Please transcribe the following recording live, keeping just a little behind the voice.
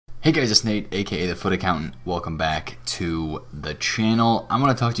Hey guys, it's Nate, aka TheFutAccountant. Welcome back to the channel. I'm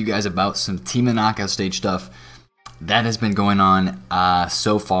going to talk to you guys about some Team of the Knockout Stage stuff that has been going on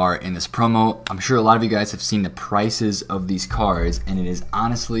so far in this promo. I'm sure a lot of you guys have seen the prices of these cards, and it is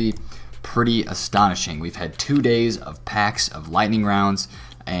honestly pretty astonishing. We've had 2 days of packs of lightning rounds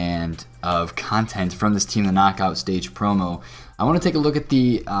and of content from this Team of the Knockout Stage promo. I want to take a look at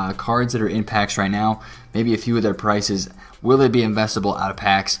the cards that are in packs right now, maybe a few of their prices. Will they be investable out of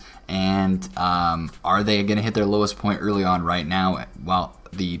packs? And are they going to hit their lowest point early on right now while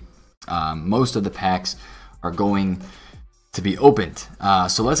the most of the packs are going to be opened?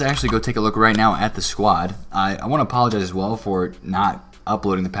 So let's actually go take a look right now at the squad. I want to apologize as well for not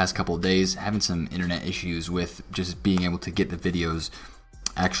uploading the past couple of days, having some internet issues with just being able to get the videos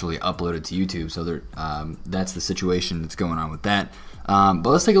actually uploaded to YouTube. So that's the situation that's going on with that. But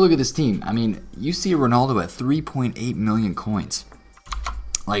let's take a look at this team. I mean, you see Ronaldo at 3.8 million coins.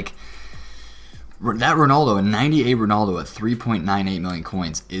 Like, that Ronaldo, a 98 Ronaldo at 3.98 million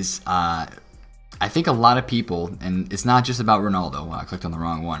coins is, I think a lot of people, and it's not just about Ronaldo. Well, I clicked on the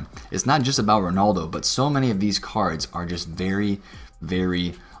wrong one. It's not just about Ronaldo, but so many of these cards are just very,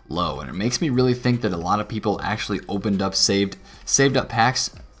 very low. And it makes me really think that a lot of people actually opened up, saved up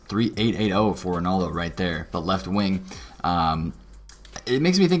packs. 3880 for Ronaldo right there, the left wing. It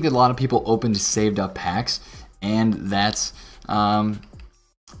makes me think that a lot of people opened saved up packs, and that's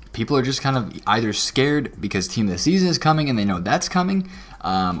people are just kind of either scared because Team of the Season is coming and they know that's coming,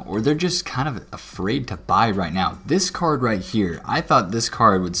 or they're just kind of afraid to buy right now. This card right here, I thought this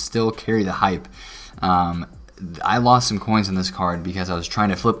card would still carry the hype. I lost some coins on this card because I was trying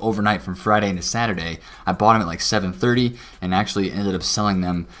to flip overnight from Friday into Saturday. I bought them at like 7:30 and actually ended up selling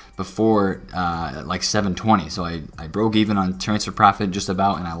them before like 7:20. So I broke even on transfer profit just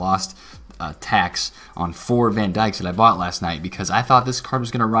about, and I lost tax on 4 Van Dijks that I bought last night because I thought this card was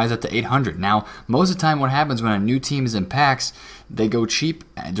going to rise up to 800. Now, most of the time what happens when a new team is in packs, they go cheap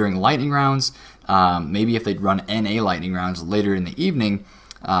during lightning rounds. Maybe if they'd run NA lightning rounds later in the evening,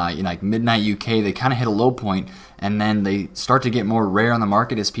 like midnight UK, they kind of hit a low point, and then they start to get more rare on the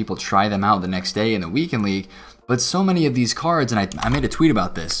market as people try them out the next day in the weekend league. But so many of these cards, and I made a tweet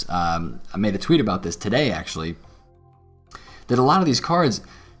about this. I made a tweet about this today actually, that a lot of these cards,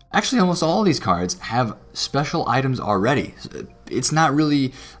 actually almost all of these cards, have special items already. It's not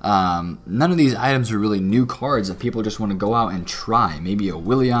really, none of these items are really new cards that people just want to go out and try. Maybe a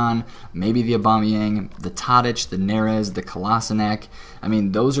Willian, maybe the Aubameyang, the TOTS, the Neres, the Kolasinac. I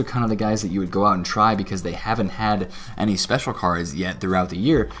mean, those are kind of the guys that you would go out and try because they haven't had any special cards yet throughout the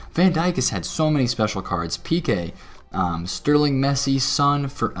year. Van Dijk has had so many special cards. Piqué, Sterling, Messi, Son,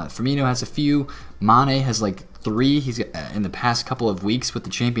 Firmino has a few. Mane has like 3. He's in the past couple of weeks with the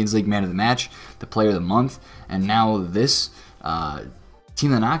Champions League Man of the Match, the Player of the Month, and now this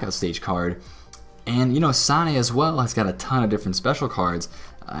Team of the Knockout Stage card. And you know, Sane as well has got a ton of different special cards,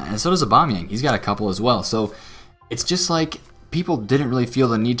 and so does Aubameyang. He's got a couple as well. So it's just like people didn't really feel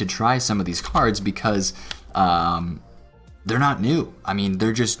the need to try some of these cards because they're not new. I mean,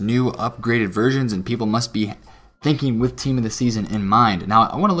 they're just new upgraded versions, and people must be thinking with Team of the Season in mind. Now,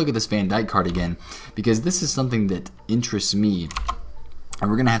 I want to look at this Van Dijk card again because this is something that interests me, and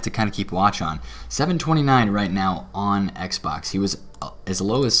we're going to have to kind of keep watch on. 729 right now on Xbox. He was as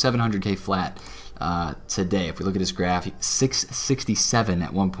low as 700k flat today. If we look at his graph, 667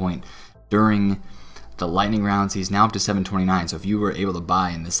 at one point during the lightning rounds. He's now up to 729. So if you were able to buy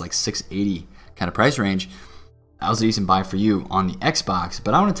in this like 680 kind of price range, that was a decent buy for you on the Xbox.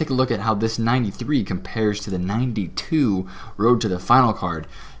 But I want to take a look at how this 93 compares to the 92 Road to the Final card.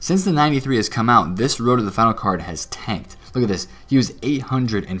 Since the 93 has come out, this Road to the Final card has tanked. Look at this. He was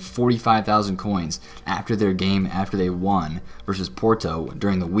 845,000 coins after their game, after they won versus Porto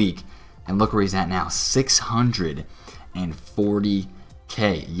during the week. And look where he's at now,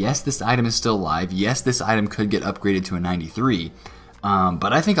 640k. Yes, this item is still live. Yes, this item could get upgraded to a 93.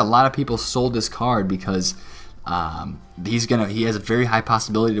 But I think a lot of people sold this card because he has a very high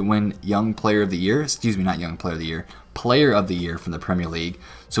possibility to win Young Player of the Year. Excuse me, not Young Player of the Year. Player of the Year from the Premier League.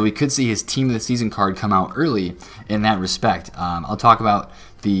 So we could see his Team of the Season card come out early in that respect. I'll talk about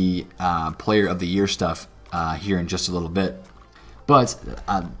the Player of the Year stuff here in just a little bit. But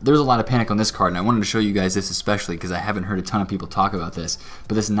there's a lot of panic on this card, and I wanted to show you guys this especially because I haven't heard a ton of people talk about this.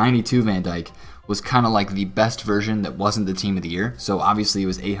 But this 92 Van Dijk was kind of like the best version that wasn't the Team of the Year. So obviously it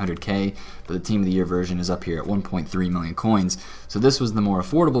was 800k, but the Team of the Year version is up here at 1.3 million coins. So this was the more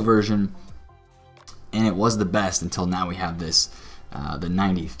affordable version, and it was the best until now we have this, the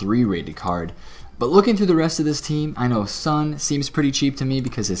 93 rated card. But looking through the rest of this team, I know Son seems pretty cheap to me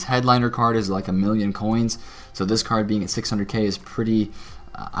because his headliner card is like 1 million coins. So this card being at 600k is pretty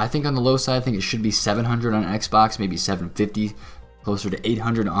I think on the low side, I think it should be 700 on Xbox, maybe 750, closer to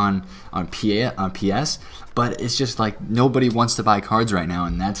 800 on PS. But it's just like nobody wants to buy cards right now,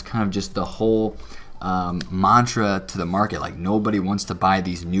 and that's kind of just the whole mantra to the market. Like nobody wants to buy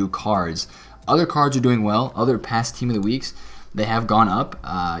these new cards. Other cards are doing well. Other past Team of the Weeks, they have gone up.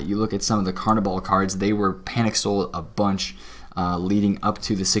 You look at some of the Carnival cards, they were panic sold a bunch leading up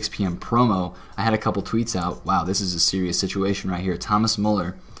to the 6 p.m. promo. I had a couple tweets out. Wow, this is a serious situation right here. Thomas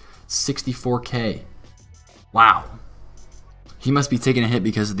Muller, 64K. Wow. He must be taking a hit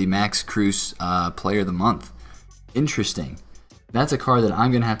because of the Max Cruz Player of the Month. Interesting. That's a card that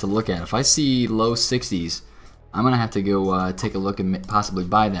I'm going to have to look at. If I see low 60s, I'm going to have to go take a look and possibly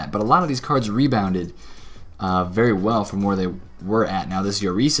buy that. But a lot of these cards rebounded very well from where they were at. Now this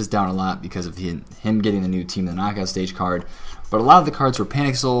Lloris is down a lot because of him getting the new Team of the Knockout Stage card. But a lot of the cards were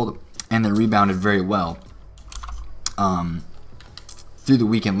panic sold and then rebounded very well through the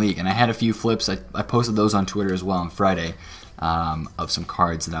weekend league. And I had a few flips. I posted those on Twitter as well on Friday of some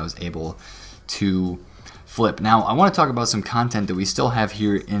cards that I was able to flip. Now I want to talk about some content that we still have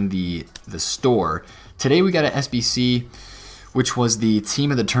here in the store. Today we got an SBC, which was the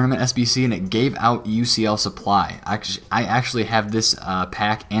Team of the Tournament SBC, and it gave out UCL supply. I actually have this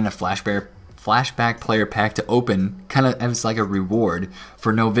pack and a flashback player pack to open, kind of as like a reward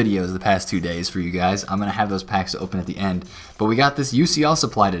for no videos the past 2 days for you guys. I'm going to have those packs to open at the end. But we got this UCL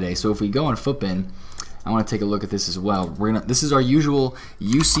supply today, so if we go on FUTBIN, I want to take a look at this as well. This is our usual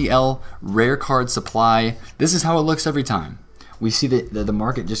UCL rare card supply. This is how it looks every time. We see the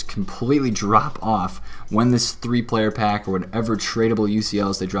market just completely drop off when this 3-player pack or whatever tradable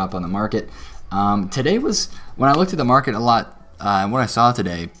UCLs they drop on the market. Today was, when I looked at the market a lot, and what I saw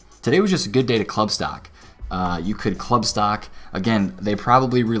today was just a good day to club stock. You could club stock. Again, they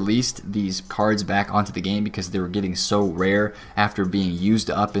probably released these cards back onto the game because they were getting so rare after being used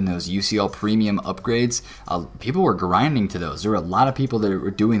up in those UCL premium upgrades. People were grinding to those. There were a lot of people that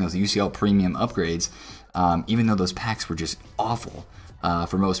were doing those UCL premium upgrades, even though those packs were just awful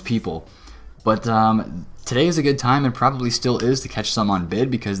for most people. But today is a good time, and probably still is, to catch some on bid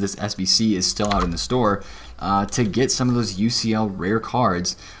because this SBC is still out in the store, to get some of those UCL rare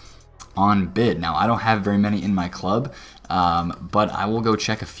cards on bid. Now I don't have very many in my club, but I will go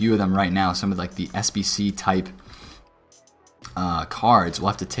check a few of them right now. Some of like the SBC type cards. We'll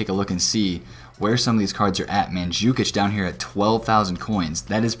have to take a look and see where some of these cards are at. Mandzukic down here at 12,000 coins.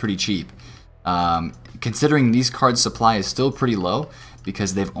 That is pretty cheap. Considering these cards supply is still pretty low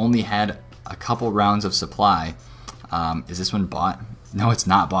because they've only had a couple rounds of supply. Is this one bought? No, it's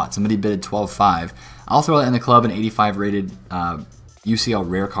not bought. Somebody bid 12.5. I'll throw that in the club, an 85 rated UCL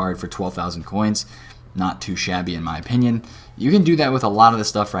rare card for 12,000 coins. Not too shabby in my opinion. You can do that with a lot of the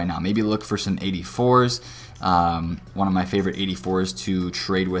stuff right now. Maybe look for some 84s. One of my favorite 84s to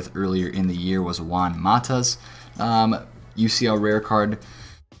trade with earlier in the year was Juan Mata's UCL rare card.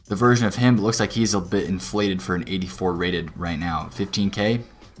 The version of him looks like he's a bit inflated for an 84 rated right now. 15K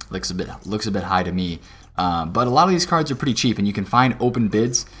looks a bit high to me. But a lot of these cards are pretty cheap, and you can find open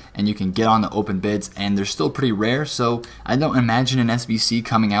bids, and you can get on the open bids, and they're still pretty rare. So I don't imagine an SBC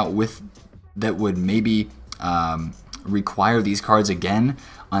coming out with that would maybe require these cards again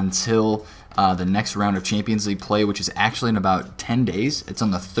until the next round of Champions League play, which is actually in about 10 days. It's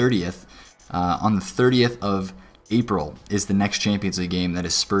on the 30th. On the 30th of April is the next Champions League game. That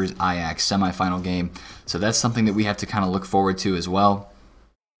is Spurs Ajax semifinal game. So that's something that we have to kind of look forward to as well.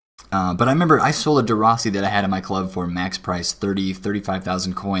 But I remember I sold a De Rossi that I had in my club for max price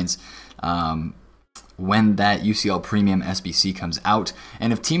 35,000 coins when that UCL Premium SBC comes out.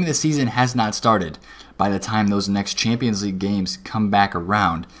 And if Team of the Season has not started by the time those next Champions League games come back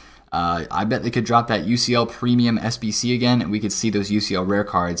around, I bet they could drop that UCL Premium SBC again, and we could see those UCL rare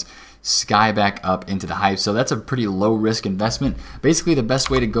cards sky back up into the hype. So that's a pretty low risk investment. Basically the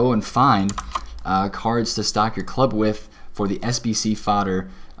best way to go and find cards to stock your club with for the SBC fodder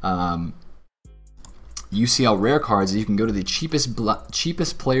UCL rare cards, you can go to the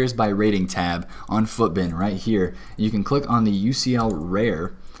cheapest players by rating tab on FUTBIN right here. You can click on the UCL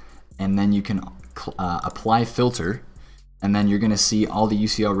rare, and then you can apply filter, and then you're going to see all the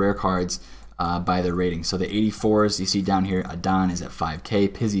UCL rare cards by their rating. So the 84s you see down here, Adon is at 5K,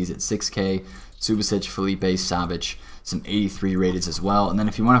 Pizzi is at 6K, Subasic, Felipe, Savic, some 83 rated as well. And then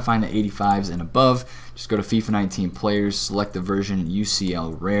if you want to find the 85s and above, just go to FIFA 19 players, select the version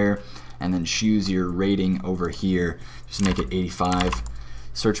UCL rare, and then choose your rating over here. Just make it 85.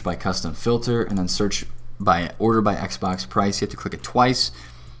 Search by custom filter, and then search by order by Xbox price. You have to click it twice,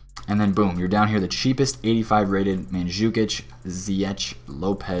 and then boom, you're down here. The cheapest 85 rated: Mandzukic, Ziyech,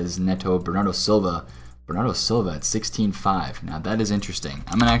 Lopez, Neto, Bernardo Silva Bernardo Silva at 16.5. Now that is interesting.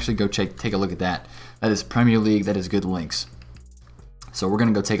 I'm gonna actually go take a look at that. That is Premier League. That is good links. So we're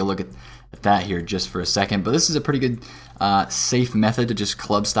gonna go take a look at that here just for a second. But this is a pretty good, safe method to just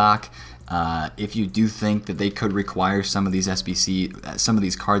club stock. If you do think that they could require some of these SBC, some of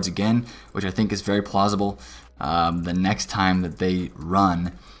these cards again, which I think is very plausible, the next time that they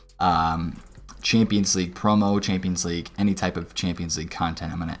run Champions League promo, Champions League, any type of Champions League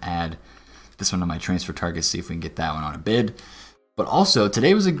content, I'm going to add this one to my transfer targets, see if we can get that one on a bid. But also,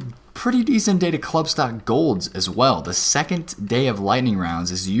 today was a pretty decent day to club stock golds as well. The second day of lightning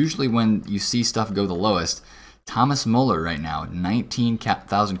rounds is usually when you see stuff go the lowest. Thomas Muller right now,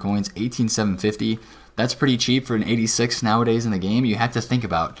 19,000 coins, 18,750. That's pretty cheap for an 86 nowadays in the game. You have to think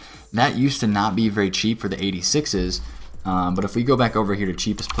about that. Used to not be very cheap for the 86s. But if we go back over here to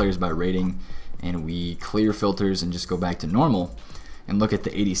cheapest players by rating and we clear filters and just go back to normal and look at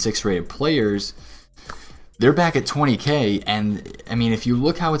the 86 rated players, they're back at 20K. And I mean, if you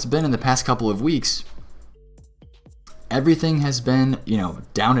look how it's been in the past couple of weeks, everything has been, you know,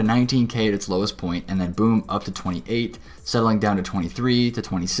 down to 19K at its lowest point, and then boom, up to 28, settling down to 23 to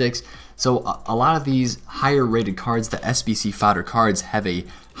 26. So a lot of these higher rated cards, the SBC fodder cards, have a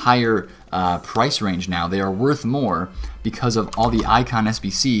higher price range now. They are worth more because of all the icon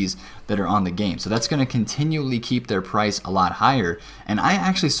SBCs that are on the game. So that's going to continually keep their price a lot higher. And I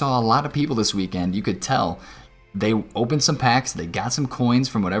actually saw a lot of people this weekend, you could tell, they opened some packs, they got some coins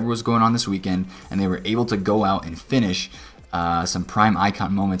from whatever was going on this weekend, and they were able to go out and finish some prime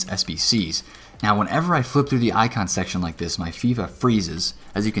icon moments SBCs. Now, whenever I flip through the icon section like this, my FIFA freezes.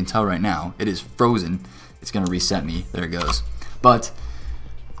 As you can tell right now, it is frozen. It's going to reset me. There it goes. But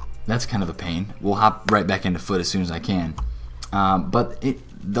that's kind of a pain. We'll hop right back into FUT as soon as I can. But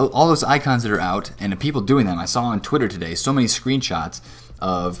all those icons that are out, and the people doing them, I saw on Twitter today so many screenshots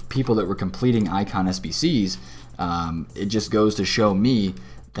of people that were completing icon SBCs. It just goes to show me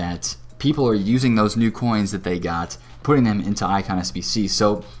that people are using those new coins that they got, putting them into icon SBC.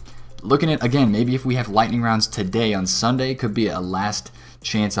 So looking at, again, maybe if we have lightning rounds today on Sunday, could be a last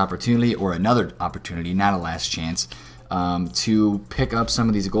chance opportunity, or another opportunity, not a last chance, to pick up some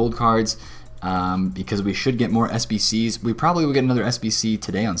of these gold cards, because we should get more SBCs. We probably will get another SBC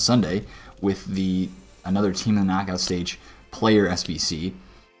today on Sunday with another team in the knockout stage player SBC,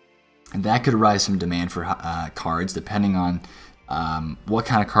 and that could rise some demand for cards depending on what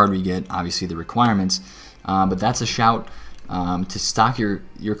kind of card we get, obviously the requirements, but that's a shout to stock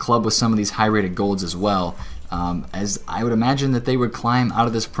your club with some of these high rated golds as well, as I would imagine that they would climb out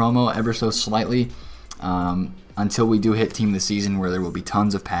of this promo ever so slightly until we do hit team of the season, where there will be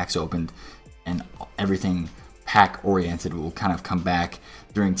tons of packs opened and everything pack oriented will kind of come back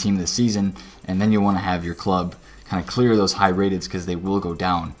during team of the season, and then you want to have your club kind of clear those high rateds because they will go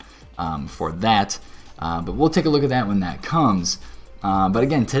down for that. But we'll take a look at that when that comes. But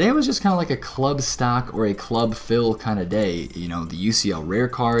again, today was just kind of like a club stock or a club fill kind of day. You know, the UCL rare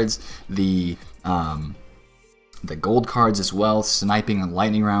cards, the gold cards as well, sniping on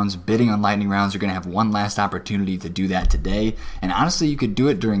lightning rounds, bidding on lightning rounds. You're going to have one last opportunity to do that today. And honestly, you could do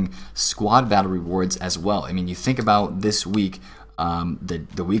it during squad battle rewards as well. I mean, you think about this week,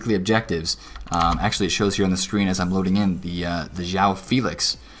 the weekly objectives. Actually, it shows here on the screen as I'm loading in the João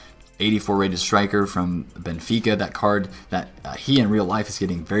Felix, 84 rated striker from Benfica. That card that he in real life is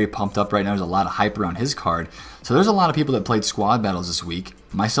getting very pumped up right now. There's a lot of hype around his card. So there's a lot of people that played squad battles this week,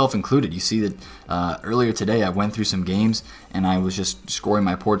 myself included. You see that earlier today I went through some games and I was just scoring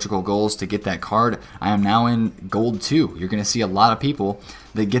my Portugal goals to get that card. I am now in Gold 2. You're going to see a lot of people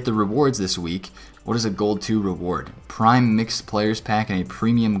that get the rewards this week. What is a Gold 2 reward? Prime Mixed Players Pack and a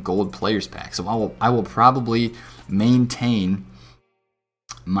Premium Gold Players Pack. So I will probably maintain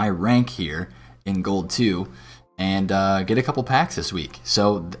my rank here in Gold 2 and get a couple packs this week.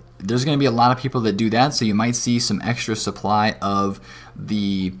 So there's going to be a lot of people that do that, so you might see some extra supply of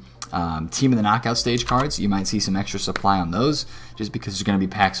the team of the knockout stage cards. You might see some extra supply on those just because there's going to be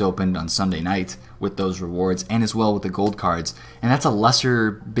packs opened on Sunday night with those rewards, and as well with the gold cards. And that's a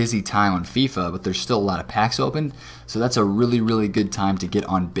lesser busy time on FIFA, but there's still a lot of packs opened, so that's a really good time to get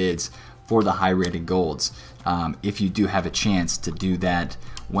on bids for the high rated golds, if you do have a chance to do that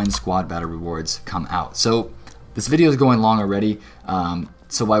when squad battle rewards come out. So this video is going long already,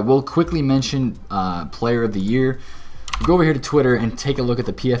 so I will quickly mention player of the year. Go over here to Twitter and take a look at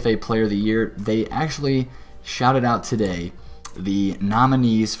the PFA player of the year. They actually shouted out today the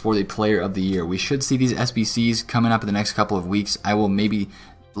nominees for the player of the year. We should see these SBCs coming up in the next couple of weeks. I will maybe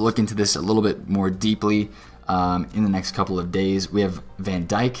look into this a little bit more deeply in the next couple of days. We have Van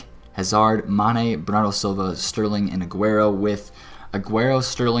Dijk, Hazard, Mane, Bernardo Silva, Sterling, and Aguero, with Aguero,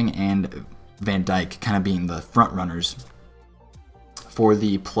 Sterling, and Van Dijk kind of being the front runners for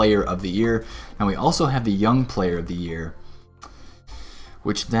the Player of the Year. And we also have the Young Player of the Year,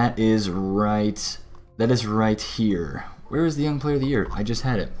 which that is right here. Where is the Young Player of the Year? I just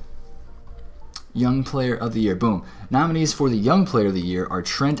had it. Young Player of the Year. Boom. Nominees for the Young Player of the Year are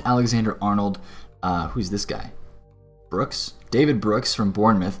Trent Alexander-Arnold. Who's this guy? Brooks. David Brooks from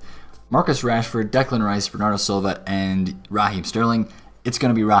Bournemouth. Marcus Rashford, Declan Rice, Bernardo Silva, and Raheem Sterling. It's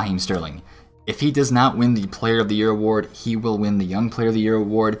going to be Raheem Sterling. If he does not win the Player of the Year award, he will win the Young Player of the Year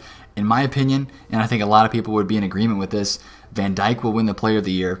award. In my opinion, and I think a lot of people would be in agreement with this, Van Dijk will win the Player of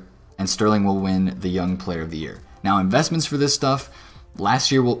the Year, and Sterling will win the Young Player of the Year. Now, investments for this stuff,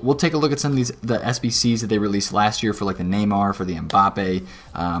 last year, we'll take a look at some of the SBCs that they released last year for like the Neymar, for the Mbappe.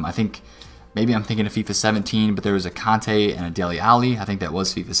 I think maybe I'm thinking of FIFA 17, but there was a Conte and a Dele Alli. I think that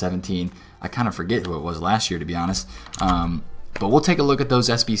was FIFA 17. I kind of forget who it was last year, to be honest. But we'll take a look at those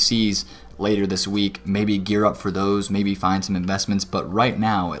SBCs later this week. Maybe gear up for those. Maybe find some investments. But right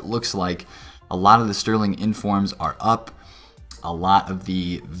now, it looks like a lot of the Sterling informs are up. A lot of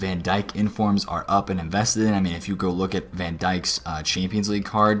the Van Dijk informs are up and invested in. I mean, if you go look at Van Dijk's Champions League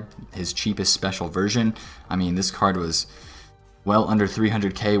card, his cheapest special version, I mean, this card was well under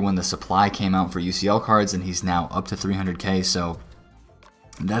 300k when the supply came out for UCL cards, and he's now up to 300k. So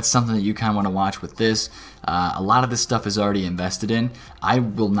that's something that you kind of want to watch with this. A lot of this stuff is already invested in. I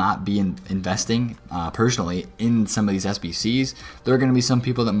will not be investing personally in some of these SBCs. There are going to be some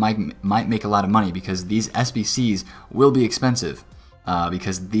people that might make a lot of money because these SBCs will be expensive.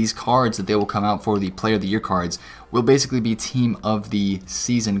 Because these cards that they will come out for, the Player of the Year cards, will basically be Team of the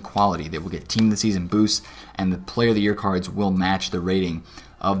Season quality. They will get Team of the Season boosts, and the Player of the Year cards will match the rating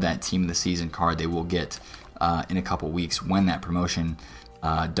of that Team of the Season card they will get in a couple weeks when that promotion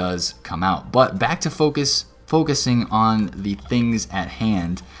does come out. But back to focusing on the things at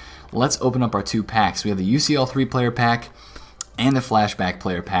hand. Let's open up our two packs. We have the UCL 3-player pack and the Flashback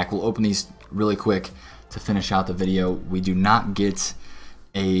player pack. We'll open these really quick to finish out the video. We do not get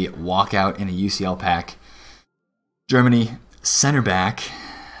a walkout in a UCL pack. Germany center back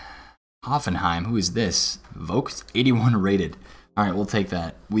Hoffenheim. Who is this? Vogt, 81 rated. All right, we'll take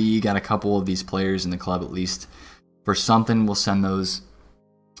that. We got a couple of these players in the club at least. For something, we'll send those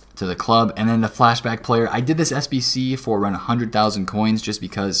to the club. And then the Flashback player, I did this SBC for around 100,000 coins just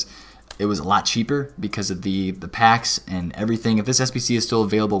because it was a lot cheaper because of the packs and everything. If this SBC is still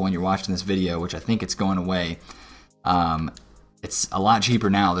available when you're watching this video, which I think it's going away, it's a lot cheaper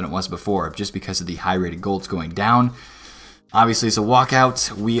now than it was before just because of the high rated golds going down. Obviously, it's a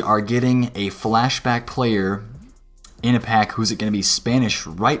walkout. We are getting a Flashback player in a pack. Who's it going to be? Spanish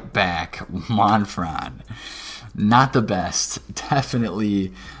right back Juanfran. Not the best.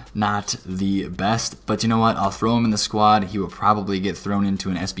 Definitely not the best, but you know what? I'll throw him in the squad. He will probably get thrown into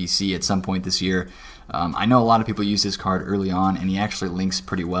an SBC at some point this year. I know a lot of people use this card early on, and he actually links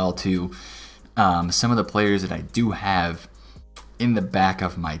pretty well to some of the players that I do have in the back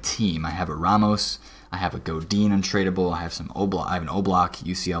of my team. I have a Ramos, I have a Godin untradeable, I have some Oblak, I have an Oblak,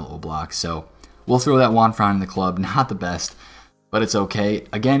 UCL Oblak, so we'll throw that Juanfran in the club. Not the best, but it's okay.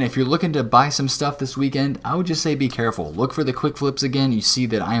 Again, if you're looking to buy some stuff this weekend, I would just say be careful. Look for the quick flips again. You see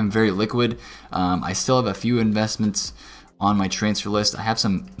that I am very liquid. I still have a few investments on my transfer list. I have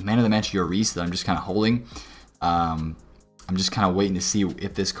some Man of the Match Lloris that I'm just kind of holding. I'm just kind of waiting to see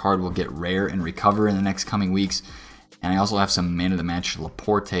if this card will get rare and recover in the next coming weeks. And I also have some Man of the Match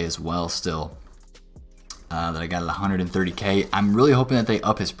Laporte as well still that I got at 130k. I'm really hoping that they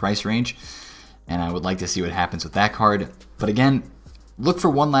up his price range, and I would like to see what happens with that card. But again, look for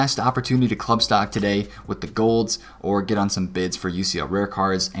one last opportunity to club stock today with the golds or get on some bids for UCL rare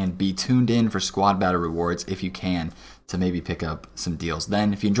cards, and be tuned in for squad battle rewards if you can to maybe pick up some deals.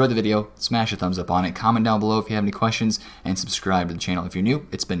 Then, if you enjoyed the video, smash a thumbs up on it, comment down below if you have any questions, and subscribe to the channel if you're new.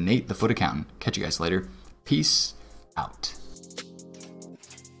 It's been Nate, the Foot Accountant. Catch you guys later. Peace out.